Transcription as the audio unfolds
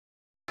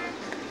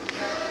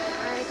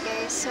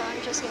So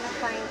I'm just gonna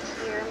find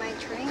here my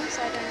drinks.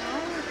 I don't know.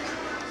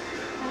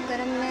 I'm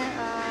gonna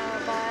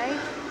buy.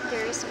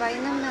 There is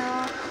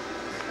Vinamilk,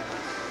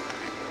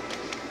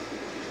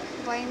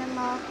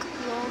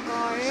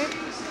 yogurt,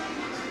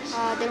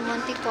 Del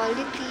Monte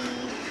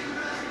quality,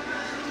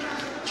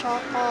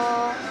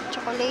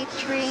 chocolate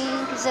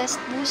drink, zest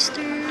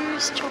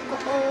boosters,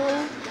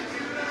 choco,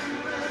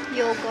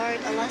 yogurt,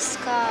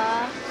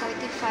 Alaska,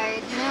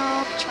 fortified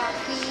milk,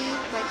 Chucky,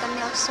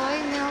 Vitamilk, soy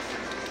milk,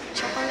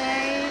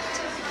 chocolate.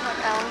 What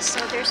else?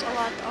 So there's a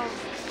lot of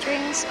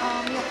drinks.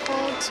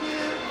 Yakult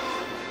too.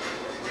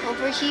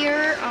 Over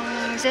here,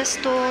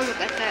 Zesto.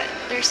 Look at that.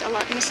 There's a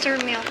lot. Mr.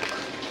 Milk,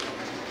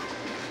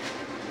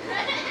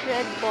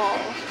 Red Bull.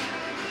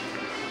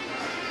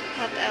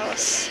 What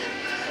else?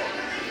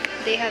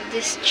 They have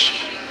this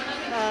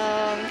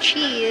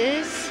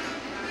cheese,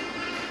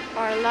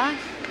 Arla,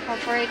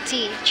 for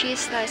tea, cheese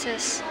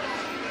slices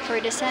for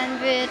the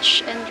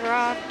sandwich, and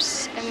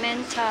drops,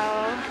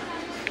 Emmental.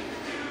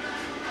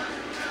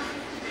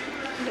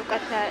 Look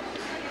at that.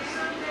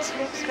 This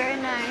looks very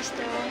nice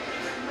though.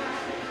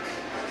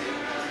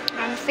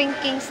 I'm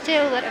thinking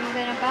still what I'm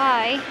gonna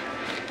buy.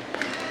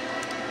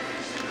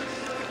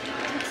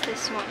 What's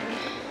this one?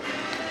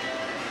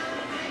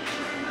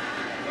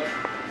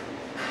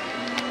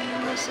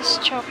 This is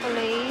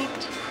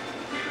chocolate.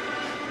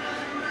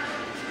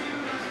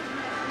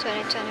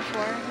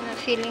 2024. I'm not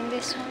feeling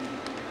this one.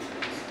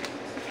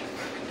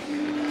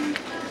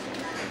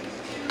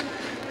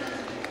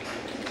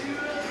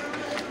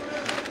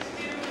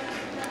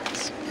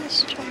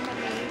 This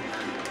chocolate.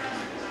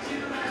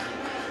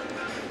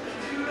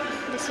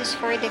 This is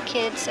for the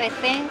kids, I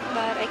think,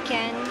 but I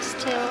can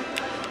still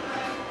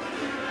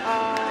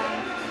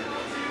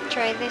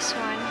try this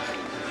one.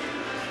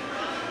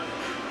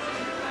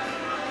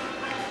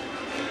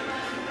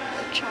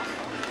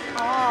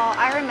 Oh,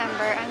 I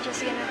remember. I'm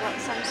just gonna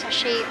get some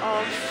sachet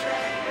of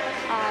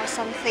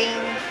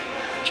something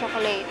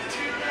chocolate,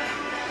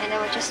 and I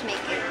will just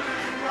make it.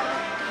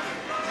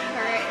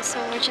 Alright, so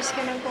we're just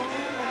gonna go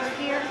over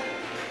here.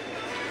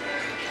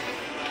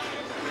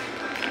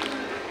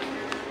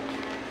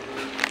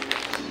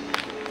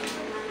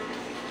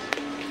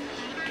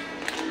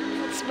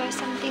 Let's buy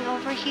something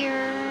over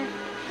here.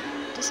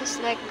 This is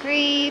like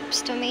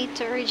grapes,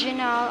 tomato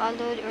original,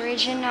 aloo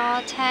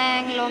original,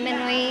 tang,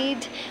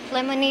 lemonade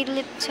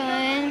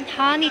Lipton,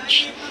 honey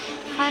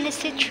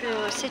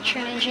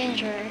citron and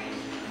ginger.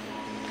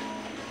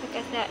 Look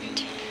at that.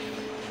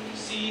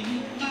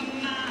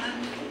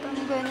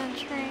 I'm gonna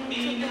try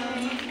today.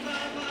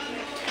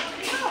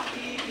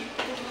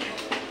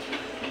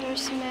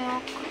 There's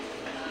milk.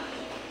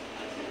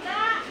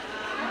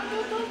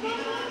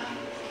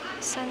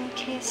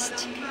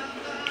 Sun-kissed.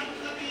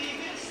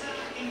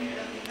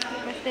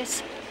 Look at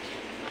this.